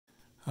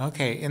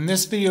Okay, in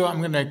this video I'm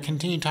going to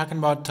continue talking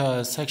about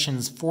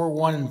sections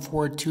 4.1 and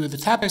 4.2. The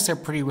topics are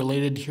pretty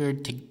related here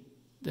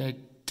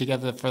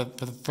together for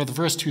the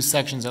first two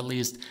sections at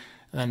least,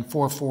 and then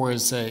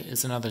 4.4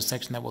 is another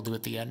section that we'll do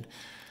at the end.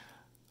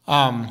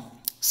 Where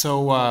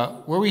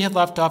we had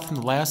left off in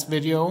the last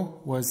video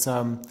was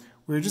we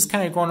were just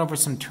kind of going over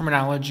some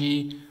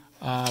terminology.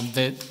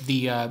 The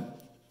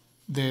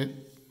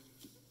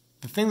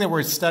thing that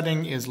we're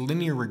studying is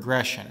linear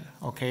regression.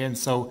 Okay, and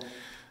so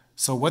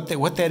what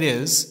that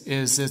is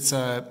it's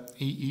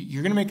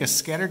you're going to make a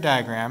scatter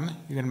diagram.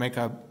 You're going to make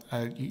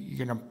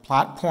you're going to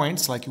plot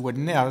points like you would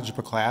in the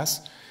algebra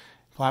class.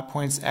 Plot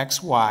points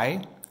x,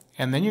 y,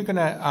 and then you're going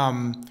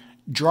to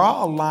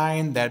draw a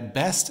line that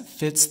best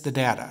fits the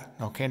data.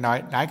 Okay, now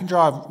I can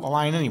draw a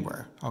line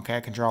anywhere. Okay, I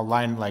can draw a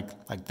line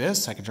like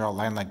this. I can draw a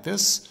line like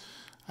this.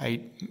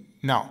 The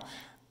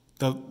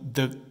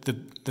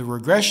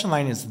regression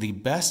line is the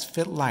best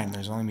fit line.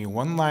 There's only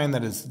one line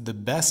that is the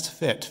best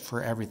fit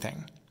for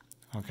everything.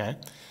 Okay,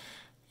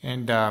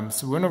 and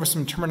so we went over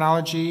some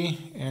terminology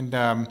and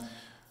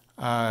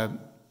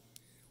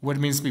what it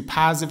means to be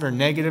positive or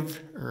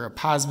negative, or a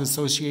positive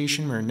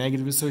association or a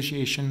negative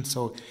association.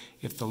 So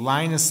if the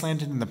line is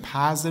slanted in the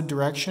positive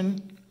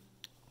direction,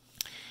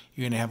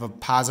 you're going to have a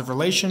positive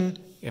relation.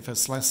 If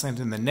it's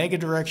slanted in the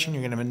negative direction,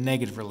 you're going to have a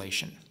negative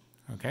relation.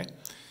 Okay.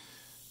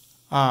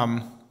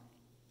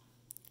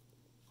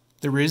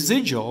 The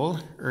residual,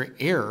 or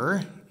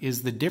error,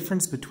 is the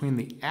difference between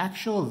the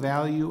actual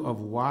value of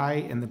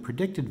y and the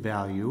predicted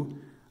value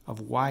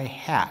of y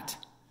hat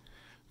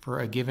for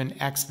a given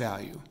x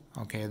value.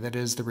 Okay, that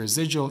is, the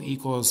residual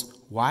equals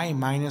y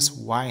minus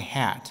y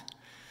hat.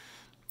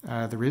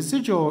 The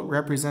residual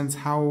represents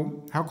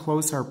how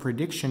close our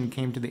prediction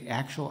came to the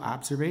actual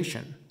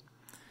observation.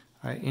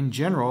 In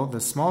general,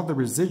 the smaller the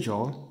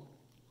residual,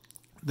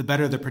 the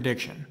better the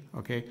prediction.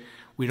 Okay,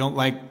 we don't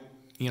like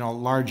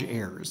large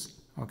errors.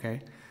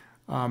 Okay,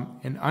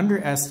 an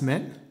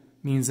underestimate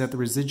means that the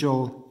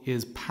residual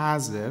is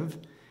positive,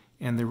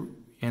 and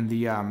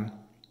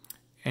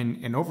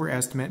an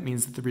overestimate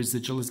means that the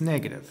residual is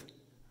negative.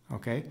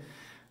 Okay,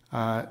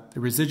 the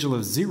residual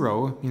of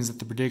 0 means that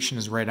the prediction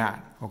is right on.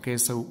 Okay,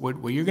 so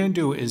what you're going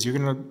to do is you're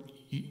going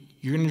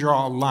to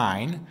draw a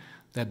line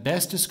that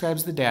best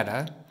describes the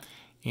data,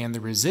 and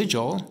the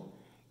residual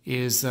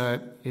is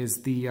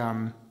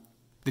the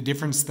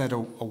difference that a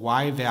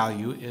y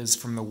value is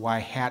from the y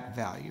hat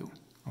value.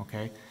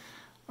 Okay,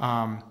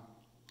 an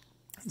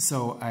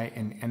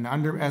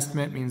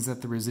underestimate means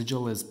that the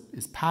residual is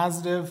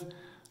positive.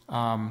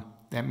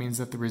 That means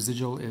that the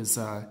residual is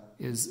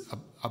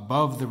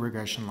above the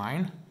regression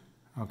line.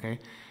 Okay,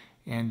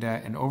 and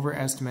an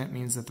overestimate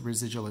means that the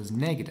residual is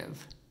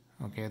negative.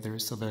 Okay,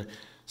 so the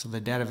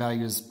data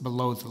value is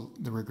below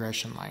the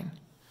regression line.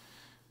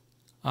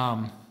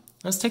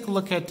 Let's take a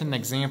look at an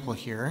example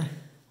here,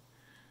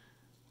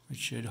 which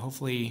should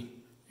hopefully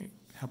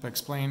help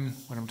explain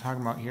what I'm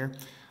talking about here.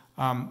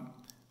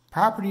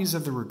 Properties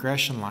of the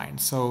regression line.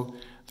 So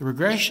the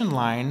regression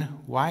line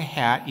y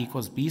hat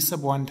equals b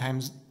sub 1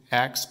 times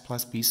x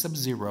plus b sub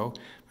 0.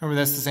 Remember,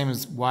 that's the same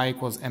as y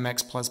equals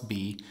mx plus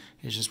b.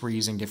 It's just we're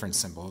using different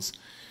symbols.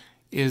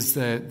 Is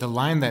the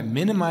line that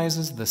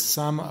minimizes the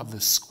sum of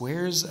the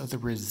squares of the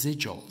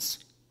residuals.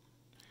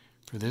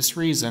 For this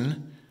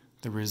reason,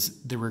 the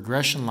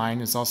regression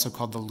line is also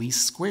called the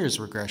least squares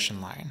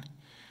regression line.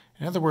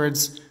 In other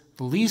words,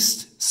 the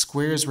least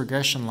squares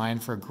regression line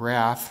for a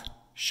graph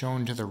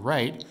shown to the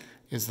right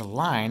is the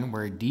line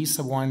where d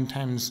sub 1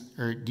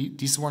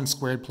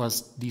 squared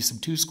plus d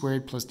sub 2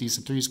 squared plus d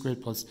sub 3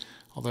 squared plus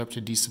all the way up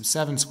to d sub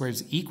 7 squared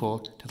is equal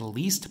to the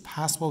least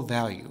possible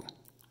value.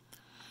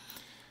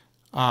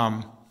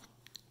 An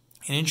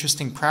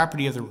interesting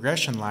property of the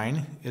regression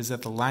line is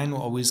that the line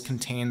will always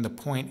contain the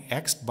point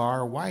x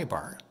bar, y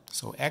bar.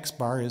 So x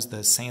bar is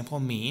the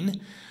sample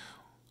mean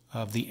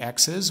of the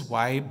x's,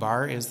 y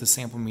bar is the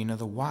sample mean of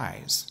the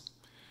y's.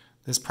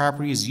 This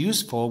property is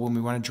useful when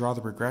we want to draw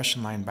the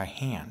regression line by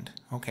hand.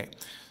 Okay,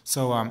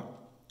 so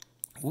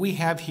what we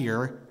have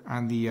here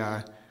on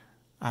the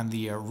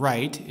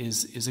right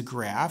is a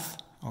graph.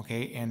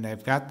 Okay, and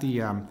I've got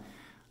the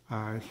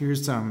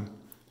here's the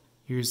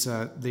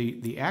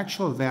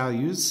actual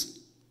values.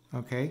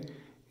 Okay,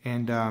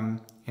 and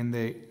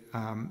the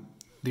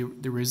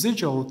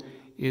residual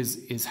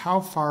is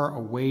how far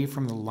away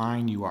from the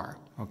line you are.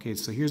 Okay,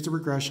 so here's the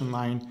regression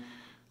line,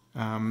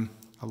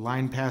 a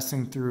line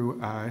passing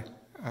through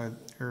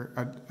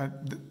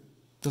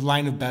the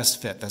line of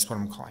best fit. That's what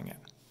I'm calling it.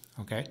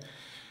 Okay,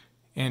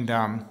 and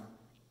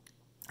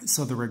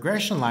so the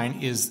regression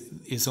line is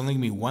only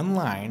going to be one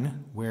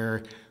line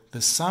where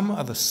the sum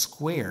of the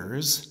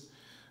squares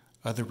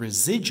of the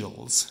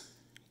residuals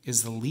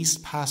is the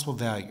least possible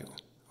value.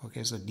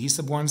 Okay, so d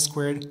sub 1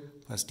 squared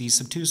plus d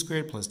sub 2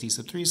 squared plus d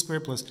sub 3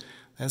 squared plus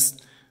that's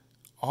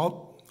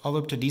all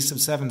up to d sub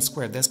 7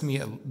 squared. That's going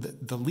to be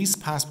the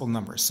least possible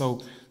number.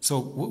 So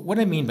what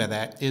I mean by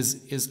that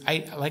is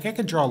I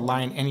could draw a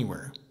line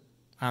anywhere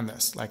on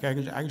this. Like I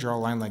could draw a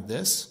line like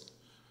this.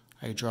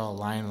 I could draw a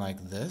line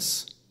like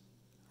this,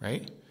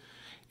 right?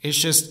 It's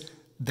just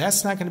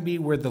that's not going to be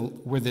where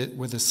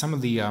the sum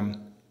of the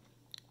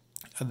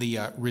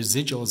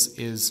residuals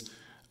is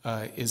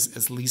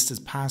as least as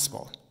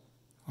possible.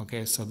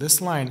 Okay, so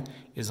this line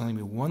is only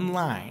be one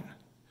line,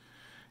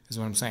 is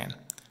what I'm saying.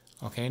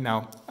 Okay,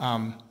 now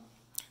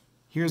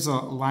here's a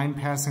line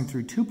passing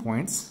through 2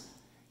 points,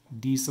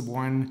 d sub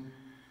 1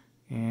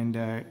 and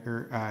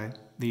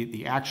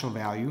the actual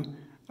value,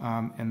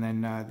 and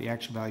then the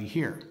actual value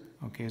here.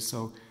 Okay,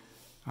 so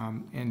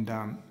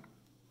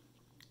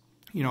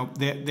you know,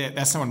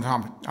 that's not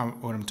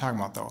what I'm talking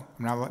about, though.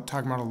 I'm not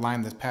talking about a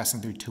line that's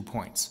passing through 2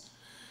 points.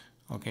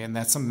 Okay, and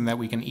that's something that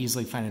we can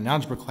easily find in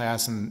algebra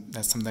class, and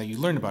that's something that you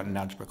learned about in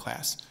algebra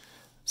class.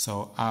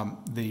 So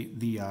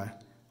the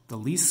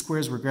least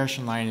squares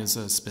regression line is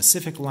a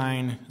specific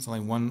line. It's only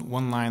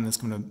one line that's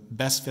going to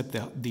best fit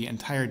the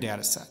entire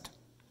data set.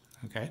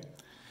 Okay.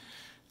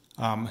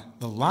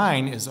 The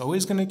line is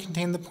always going to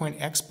contain the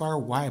point x bar,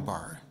 y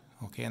bar.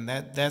 Okay, and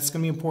that's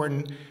going to be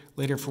important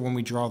later for when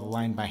we draw the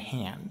line by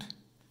hand.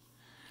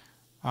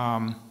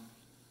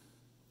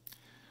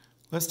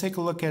 Let's take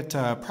a look at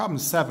problem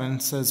 7.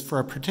 It says, for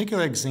a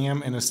particular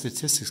exam in a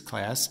statistics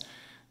class,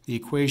 the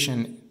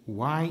equation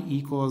y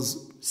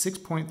equals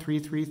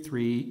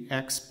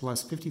 6.333x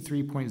plus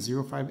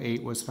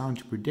 53.058 was found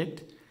to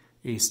predict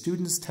a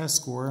student's test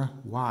score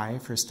y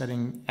for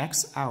studying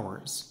x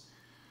hours.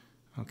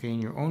 Okay,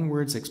 in your own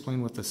words,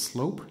 explain what the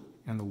slope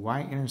and the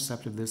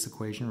y-intercept of this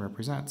equation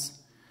represents.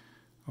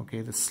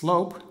 Okay, the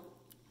slope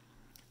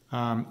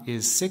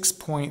is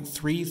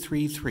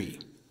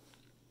 6.333.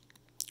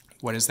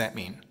 What does that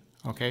mean?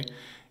 Okay, it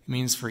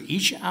means for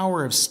each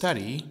hour of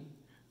study,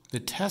 the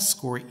test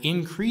score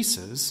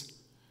increases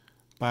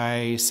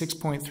by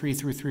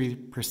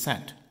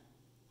 6.333%.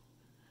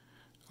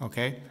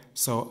 Okay,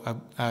 so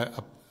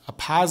a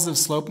positive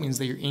slope means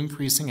that you're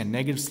increasing, a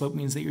negative slope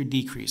means that you're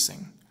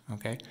decreasing.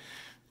 Okay,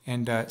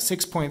 and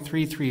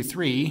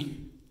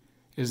 6.333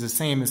 is the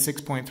same as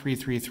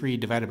 6.333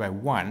 divided by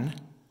 1.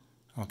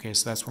 Okay,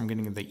 so that's where I'm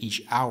getting the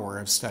each hour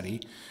of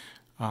study.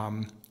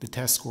 The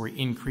test score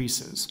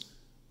increases.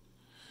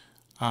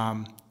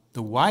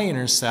 The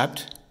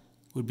y-intercept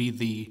would be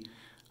the,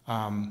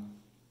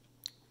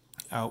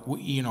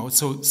 you know,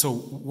 so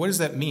what does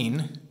that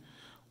mean?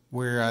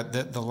 Where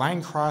the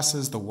line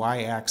crosses the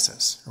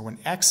y-axis, or when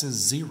x is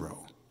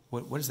 0,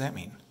 what does that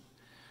mean?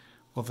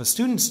 Well, if a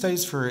student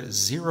studies for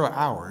 0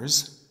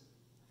 hours,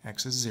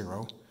 x is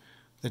 0,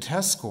 the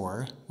test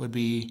score would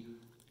be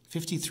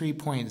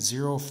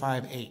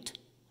 53.058,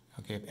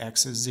 okay, if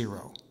x is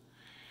 0.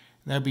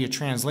 That would be a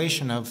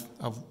translation of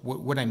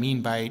what I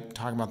mean by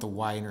talking about the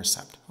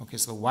y-intercept. Okay,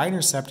 so the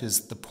y-intercept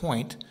is the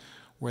point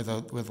where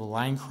the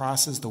line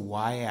crosses the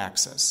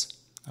y-axis,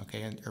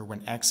 okay, or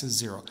when x is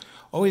 0.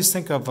 Always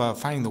think of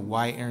finding the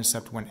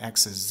y-intercept when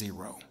x is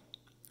 0,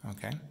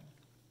 okay?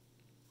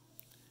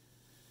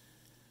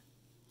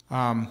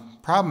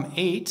 Problem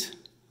 8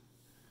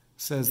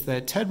 says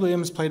that Ted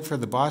Williams played for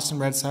the Boston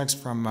Red Sox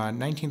from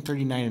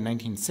 1939 to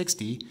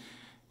 1960.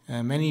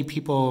 Many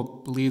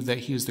people believe that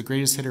he was the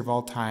greatest hitter of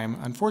all time.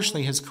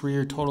 Unfortunately, his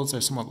career totals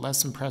are somewhat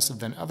less impressive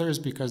than others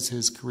because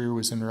his career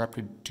was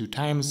interrupted 2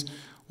 times,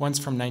 once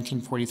from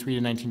 1943 to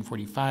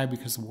 1945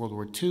 because of World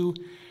War II,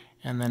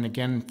 and then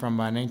again from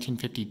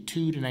 1952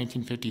 to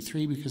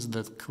 1953 because of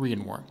the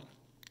Korean War.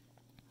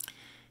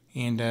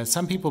 And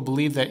some people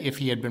believe that if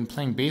he had been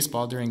playing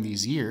baseball during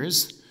these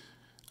years,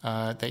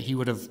 that he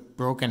would have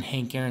broken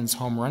Hank Aaron's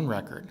home run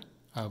record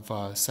of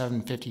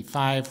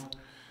 755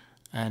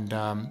 and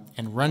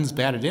runs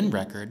batted in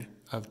record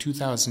of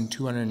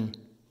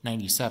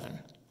 2,297.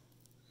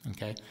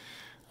 Okay,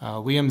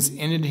 Williams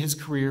ended his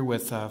career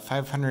with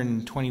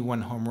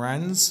 521 home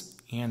runs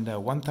and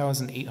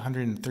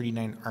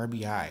 1,839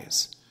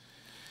 RBIs.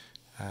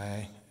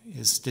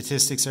 His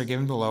statistics are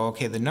given below.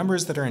 Okay, the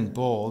numbers that are in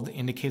bold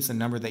indicates the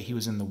number that he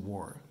was in the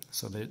war.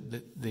 So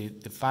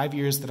the 5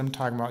 years that I'm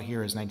talking about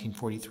here is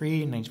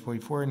 1943,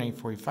 1944,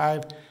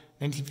 1945,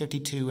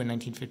 1952, and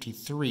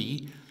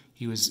 1953.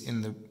 He was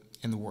in the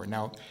war.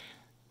 Now,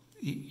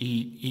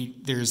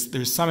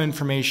 there's some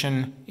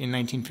information in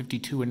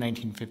 1952 and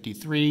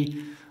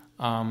 1953.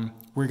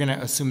 We're going to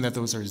assume that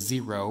those are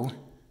 0,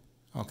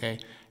 okay,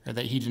 or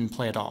that he didn't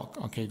play at all.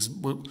 Okay,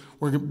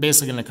 we're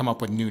basically going to come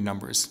up with new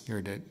numbers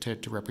here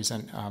to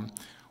represent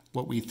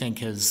what we think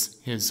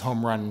his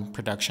home run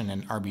production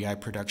and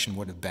RBI production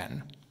would have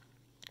been.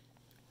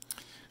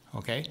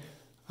 Okay,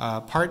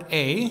 part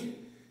A,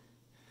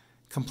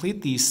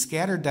 complete the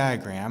scatter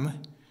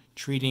diagram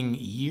treating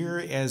year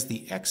as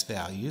the x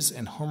values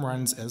and home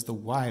runs as the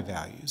y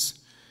values.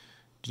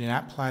 Do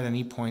not plot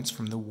any points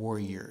from the war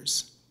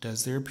years.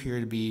 Does there appear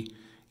to be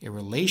a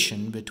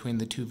relation between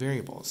the 2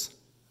 variables?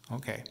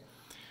 Okay,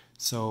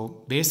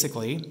 so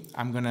basically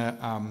I'm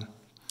gonna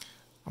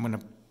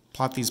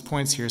plot these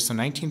points here. So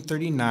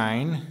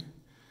 1939,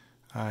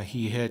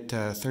 he hit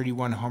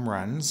 31 home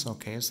runs.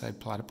 Okay, so I'd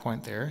plot a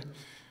point there.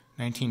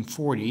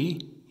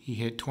 1940, he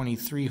hit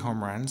 23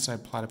 home runs. So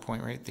I'd plot a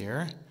point right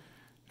there.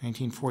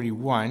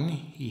 1941,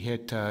 he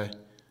hit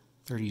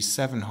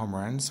 37 home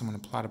runs. I'm going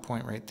to plot a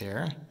point right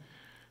there.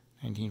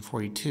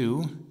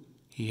 1942,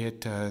 he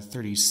hit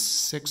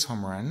 36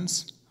 home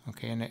runs,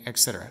 okay, and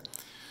etc.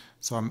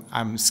 So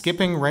I'm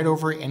skipping right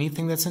over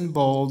anything that's in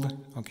bold,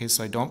 okay,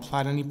 so I don't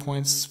plot any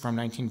points from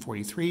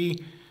 1943,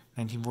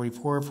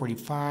 1944,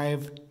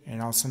 45,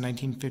 and also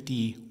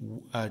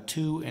 1952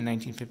 and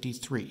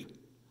 1953,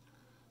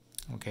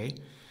 okay.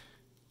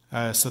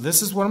 So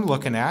this is what I'm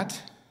looking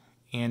at,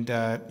 and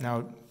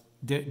now,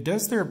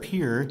 does there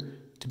appear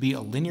to be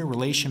a linear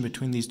relation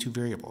between these two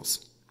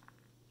variables?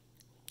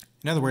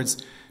 In other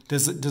words,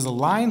 does a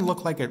line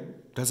look like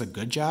it does a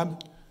good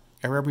job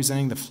at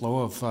representing the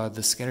flow of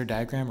the scatter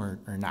diagram,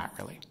 or not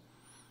really?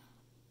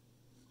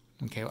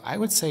 Okay, well, I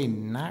would say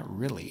not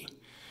really.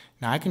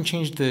 Now I can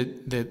change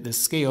the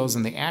scales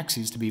and the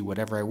axes to be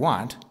whatever I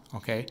want,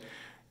 okay?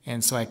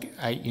 And so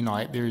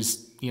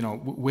there's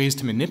ways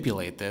to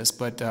manipulate this,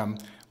 but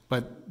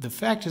the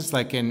fact is,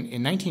 like in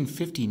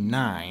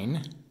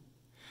 1959,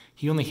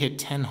 he only hit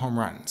 10 home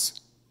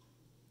runs.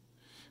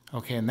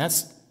 Okay, and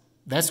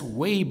that's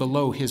way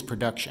below his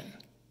production.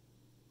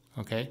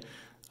 Okay,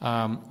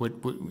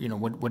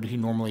 what he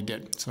normally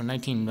did. So in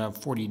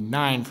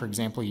 1949, for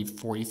example, he had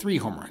 43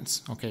 home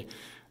runs. Okay,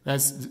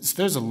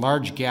 there's a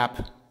large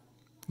gap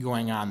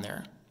going on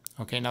there.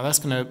 Okay, now that's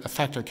going to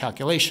affect our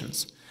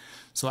calculations.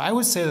 So I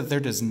would say that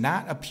there does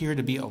not appear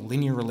to be a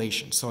linear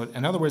relation. So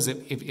in other words,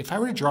 if I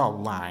were to draw a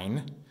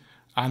line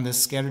on this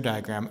scatter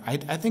diagram, I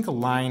think a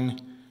line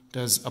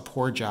does a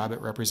poor job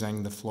at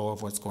representing the flow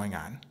of what's going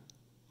on.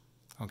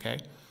 Okay,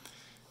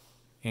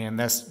 and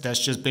that's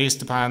just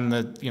based upon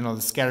the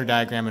scatter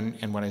diagram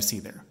and what I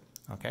see there.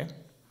 Okay,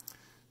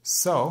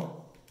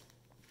 so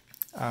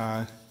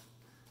let's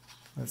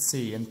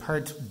see, in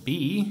part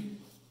B,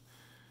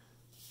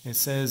 it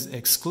says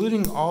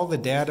excluding all the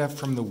data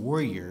from the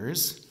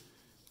Warriors,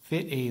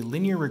 fit a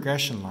linear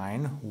regression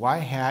line y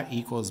hat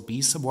equals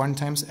b sub 1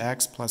 times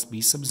x plus b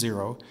sub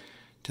 0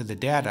 to the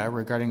data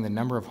regarding the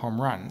number of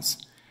home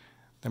runs.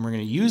 Then we're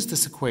going to use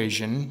this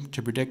equation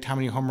to predict how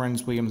many home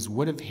runs Williams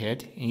would have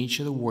hit in each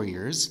of the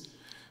Warriors.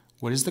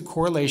 What is the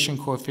correlation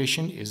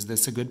coefficient? Is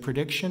this a good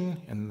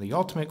prediction? And the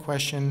ultimate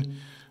question,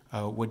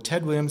 would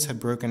Ted Williams have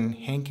broken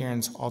Hank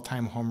Aaron's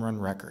all-time home run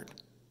record?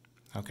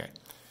 Okay,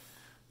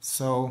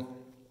 so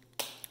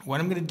what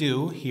I'm going to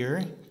do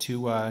here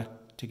to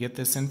get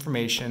this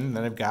information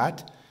that I've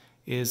got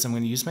is I'm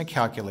going to use my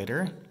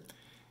calculator.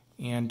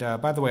 And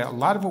by the way, a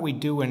lot of what we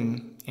do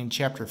in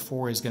Chapter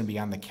 4 is going to be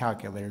on the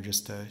calculator,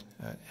 just a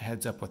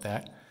heads up with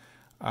that.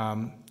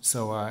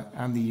 So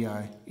on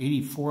the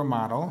 84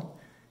 model,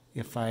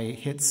 if I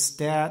hit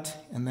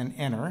stat and then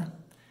enter,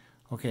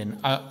 okay, and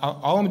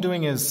all I'm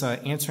doing is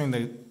answering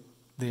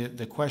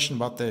the question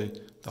about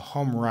the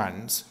home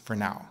runs for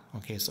now.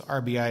 Okay, so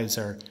RBIs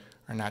are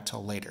not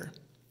till later.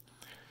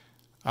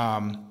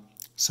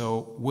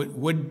 So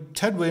would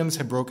Ted Williams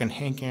have broken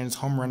Hank Aaron's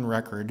home run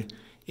record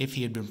if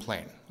he had been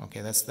playing? Okay,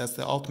 that's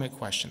the ultimate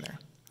question there.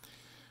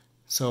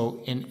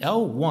 So in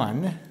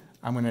L1,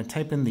 I'm going to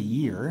type in the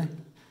year,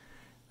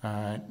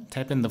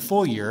 type in the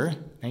full year,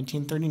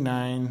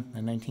 1939,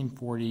 and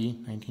 1940,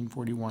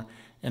 1941,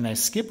 and I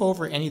skip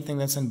over anything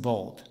that's in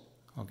bold.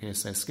 Okay,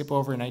 so I skip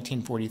over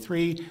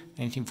 1943,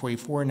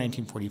 1944,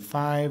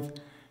 1945,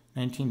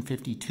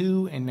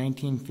 1952, and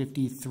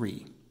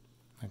 1953.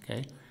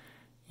 Okay,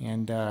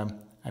 and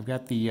I've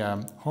got the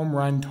home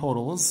run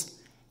totals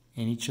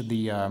in each of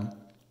the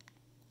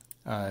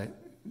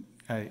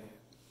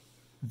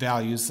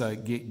values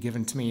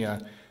given to me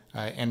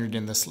entered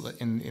in this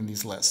in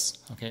these lists.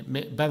 Okay.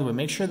 By the way,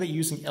 make sure that you're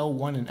using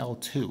L1 and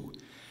L2.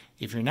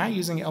 If you're not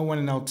using L1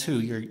 and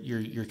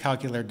L2, your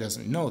calculator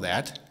doesn't know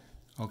that.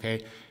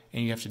 Okay,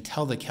 and you have to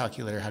tell the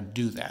calculator how to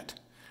do that.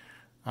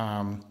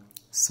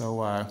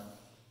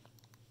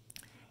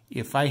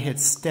 If I hit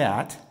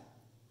stat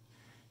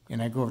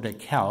and I go over to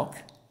calc,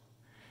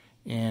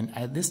 and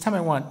this time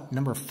I want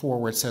number 4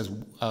 where it says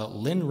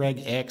lin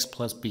reg ax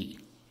plus b.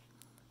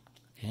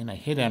 And I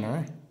hit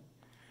enter,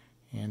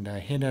 and I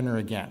hit enter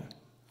again.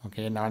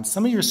 Okay, now on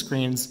some of your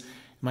screens, it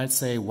might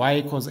say y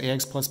equals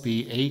ax plus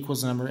b, a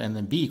equals a number, and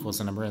then b equals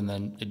a number, and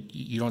then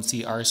you don't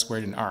see r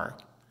squared and r.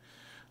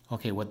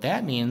 Okay, what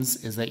that means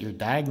is that your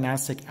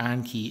diagnostic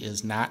on key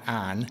is not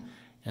on,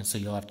 and so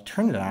you'll have to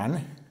turn it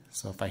on.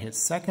 So if I hit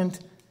second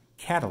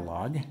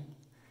catalog,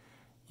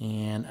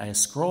 and I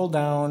scroll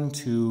down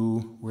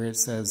to where it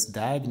says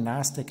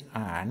diagnostic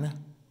on.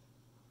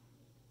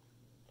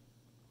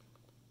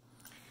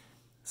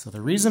 So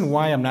the reason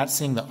why I'm not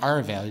seeing the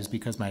R value is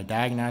because my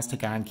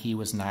diagnostic on key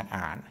was not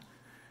on.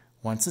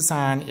 Once it's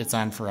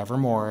on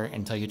forevermore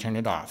until you turn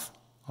it off.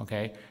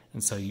 Okay,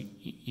 and so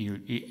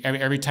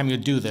every time you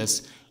do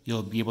this,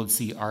 you'll be able to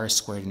see R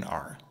squared and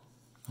R.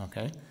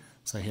 Okay,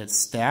 so I hit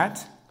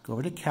stat, go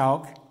over to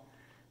calc,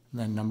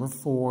 then number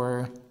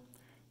 4,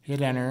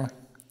 hit enter,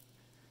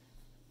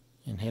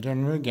 and hit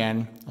enter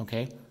again.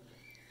 Okay,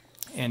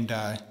 and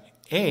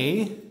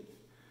A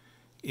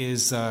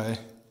is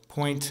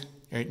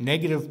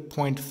negative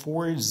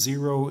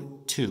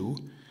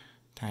 0.402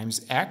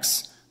 times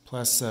x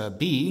plus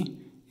b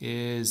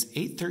is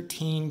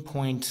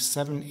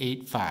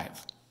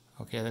 813.785.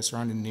 Okay, that's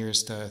rounded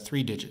nearest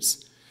 3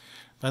 digits.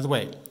 By the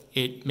way,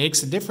 it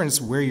makes a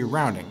difference where you're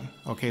rounding.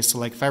 Okay, so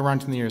like if I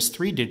round to the nearest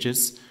 3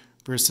 digits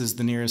versus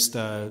the nearest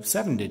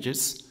 7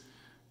 digits,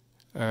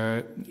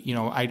 you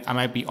know, I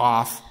might be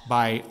off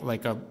by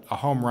like a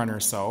home run or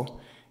so,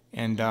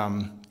 and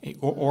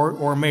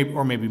or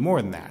maybe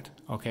more than that.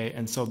 Okay,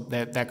 and so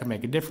that could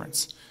make a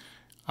difference.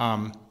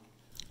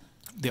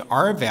 The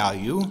R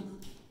value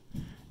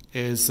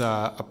is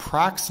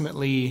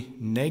approximately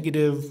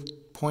negative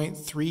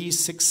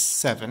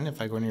 0.367 if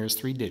I go nearest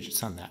 3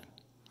 digits on that.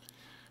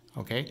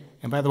 Okay,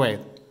 and by the way,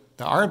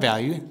 the R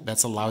value,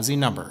 that's a lousy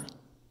number.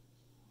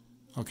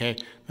 Okay,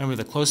 remember,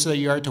 the closer that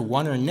you are to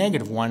 1 or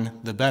negative 1,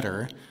 the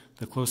better.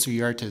 The closer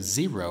you are to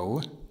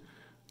 0,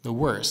 the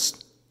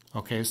worse.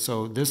 Okay,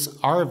 so this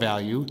R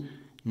value,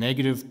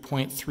 negative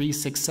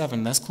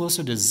 0.367, that's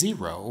closer to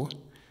 0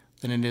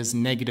 than it is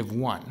negative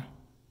 1.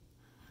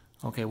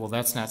 Okay, well,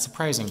 that's not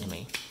surprising to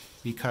me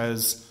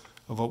because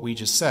of what we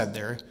just said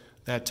there,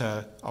 that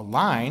a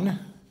line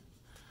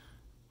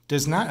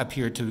does not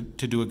appear to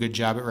do a good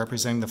job at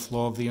representing the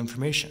flow of the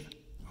information.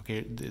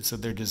 Okay, so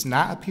there does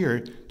not appear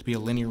to be a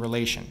linear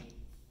relation.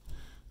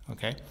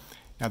 Okay,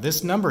 now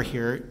this number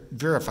here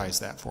verifies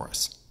that for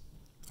us.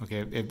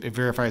 Okay, it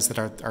verifies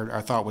that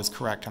our thought was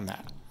correct on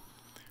that.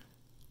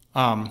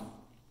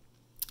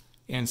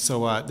 And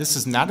so this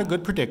is not a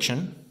good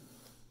prediction.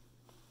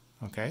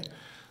 Okay,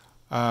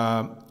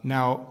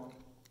 now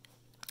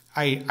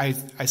I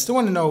still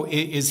want to know,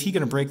 is he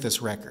going to break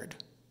this record?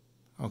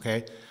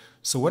 Okay.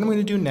 So what I'm going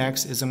to do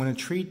next is I'm going to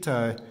treat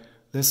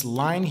this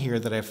line here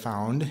that I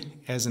found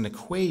as an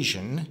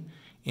equation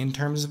in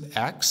terms of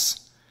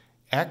x.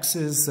 X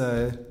is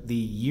the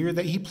year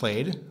that he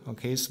played.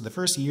 Okay, so the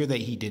first year that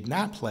he did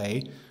not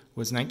play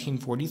was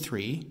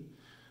 1943.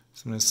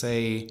 So I'm going to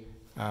say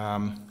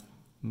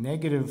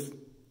negative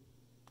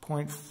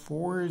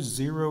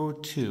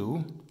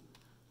 0.402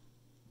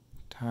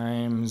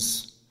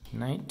 times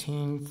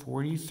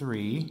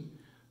 1943,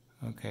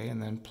 okay,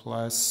 and then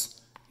plus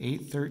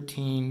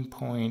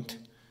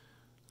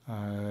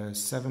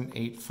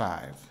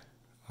 813.785.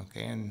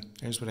 Okay, and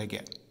there's what I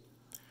get.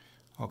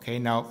 Okay,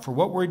 now for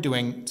what we're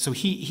doing, so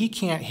he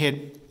can't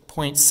hit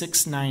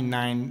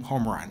 0.699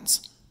 home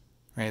runs,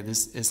 right?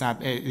 It's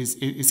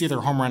either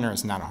a home run or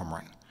it's not a home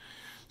run.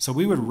 So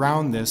we would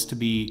round this to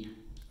be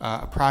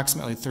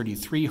approximately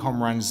 33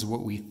 home runs is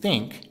what we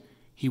think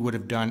he would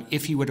have done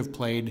if he would have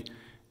played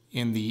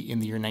in the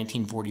year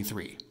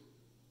 1943.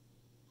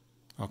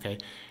 Okay.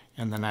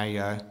 And then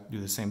I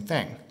do the same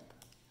thing.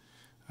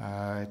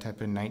 I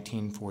type in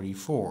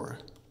 1944.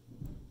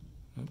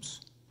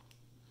 Oops.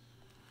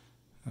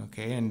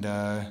 Okay, and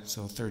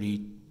so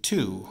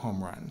 32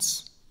 home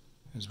runs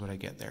is what I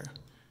get there.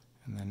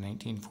 And then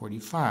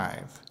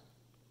 1945.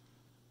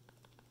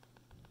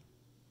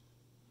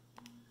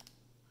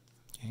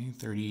 Okay,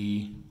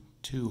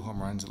 32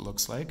 home runs it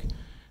looks like.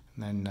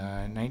 And then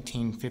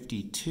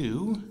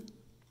 1952.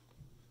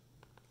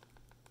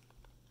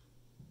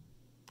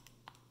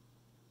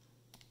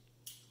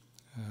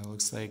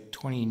 Looks like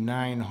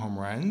 29 home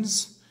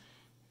runs,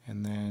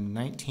 and then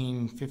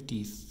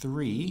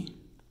 1953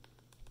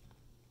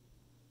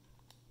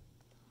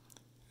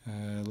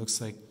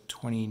 looks like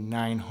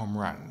 29 home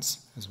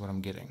runs is what I'm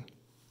getting.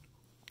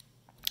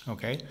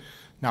 Okay,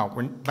 now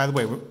by the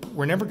way,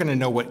 we're never going to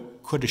know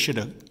what coulda,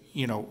 shoulda,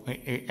 you know,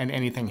 and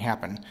anything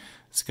happened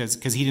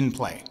because he didn't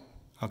play.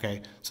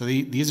 Okay, so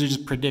these are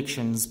just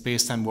predictions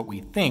based on what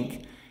we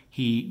think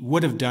he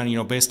would have done, you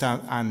know, based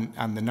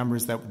on the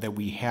numbers that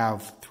we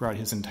have throughout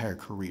his entire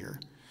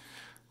career.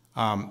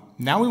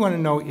 Now we want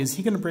to know, is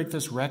he going to break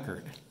this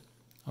record?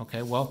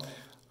 Okay, well,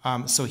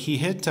 so he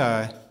hit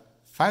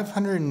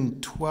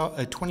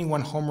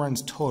 521 home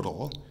runs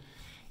total.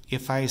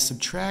 If I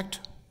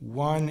subtract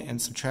 1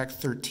 and subtract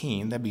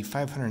 13, that'd be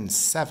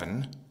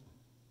 507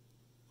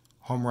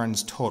 home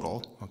runs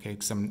total. Okay,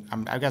 because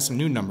I've got some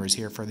new numbers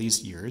here for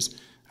these years.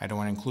 I don't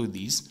want to include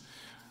these.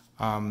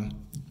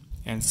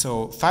 And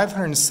so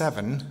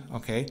 507,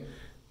 okay,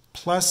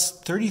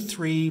 plus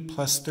 33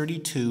 plus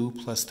 32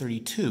 plus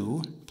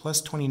 32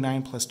 plus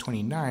 29 plus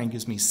 29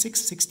 gives me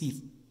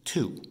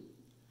 662.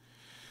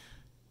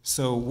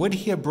 So would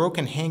he have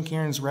broken Hank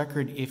Aaron's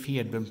record if he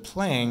had been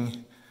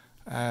playing?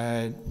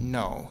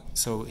 No.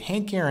 So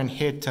Hank Aaron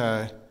hit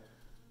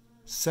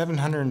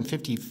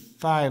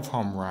 755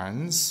 home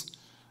runs,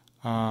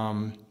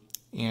 and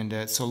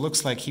so it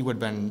looks like he would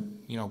have been,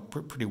 you know,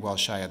 pretty well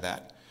shy of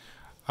that.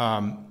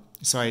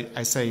 So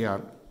I say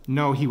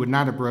no, he would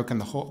not have broken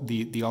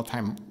the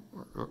all-time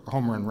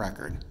home run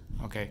record.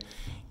 Okay,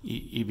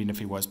 even if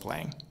he was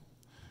playing.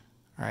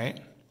 All right.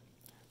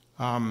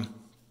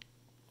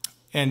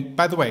 And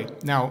by the way,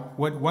 now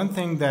one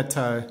thing that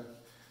I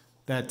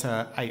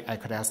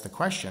could ask the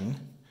question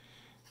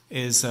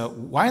is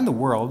why in the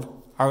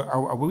world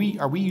are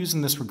we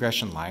using this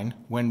regression line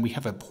when we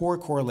have a poor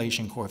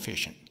correlation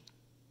coefficient?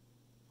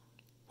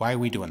 Why are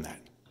we doing that?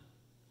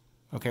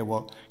 Okay,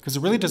 well, because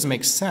it really doesn't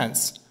make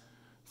sense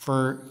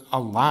for a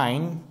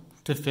line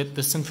to fit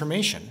this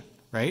information,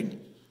 right?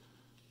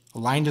 A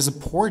line does a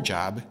poor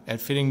job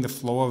at fitting the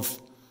flow of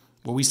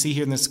what we see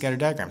here in this scatter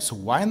diagram. So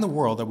why in the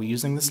world are we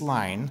using this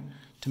line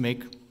to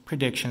make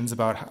predictions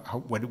about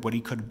what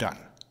he could have done?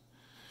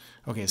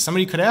 Okay,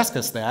 somebody could ask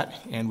us that,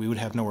 and we would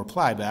have no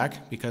reply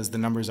back because the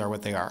numbers are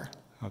what they are.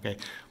 Okay,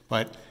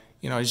 but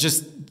it's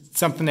just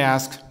something to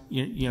ask.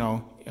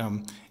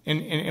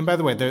 And by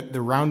the way,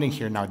 the rounding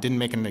here now didn't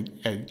make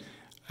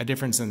a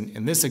difference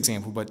in this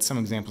example, but some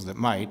examples it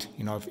might.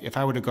 If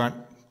I would have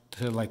gone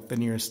to like the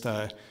nearest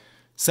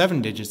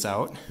 7 digits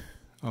out,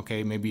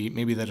 okay,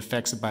 maybe that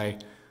affects it by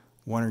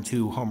 1 or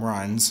 2 home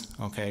runs,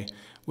 okay,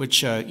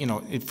 which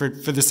for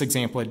this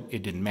example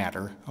it didn't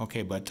matter,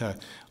 okay, but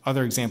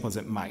other examples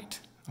it might,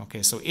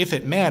 okay. So if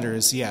it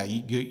matters, yeah,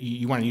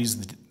 you want to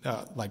use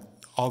like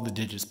all the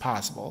digits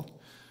possible,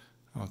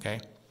 okay.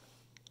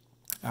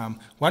 Why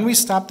don't we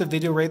stop the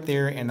video right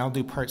there, and I'll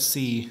do part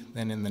C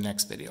then in the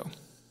next video.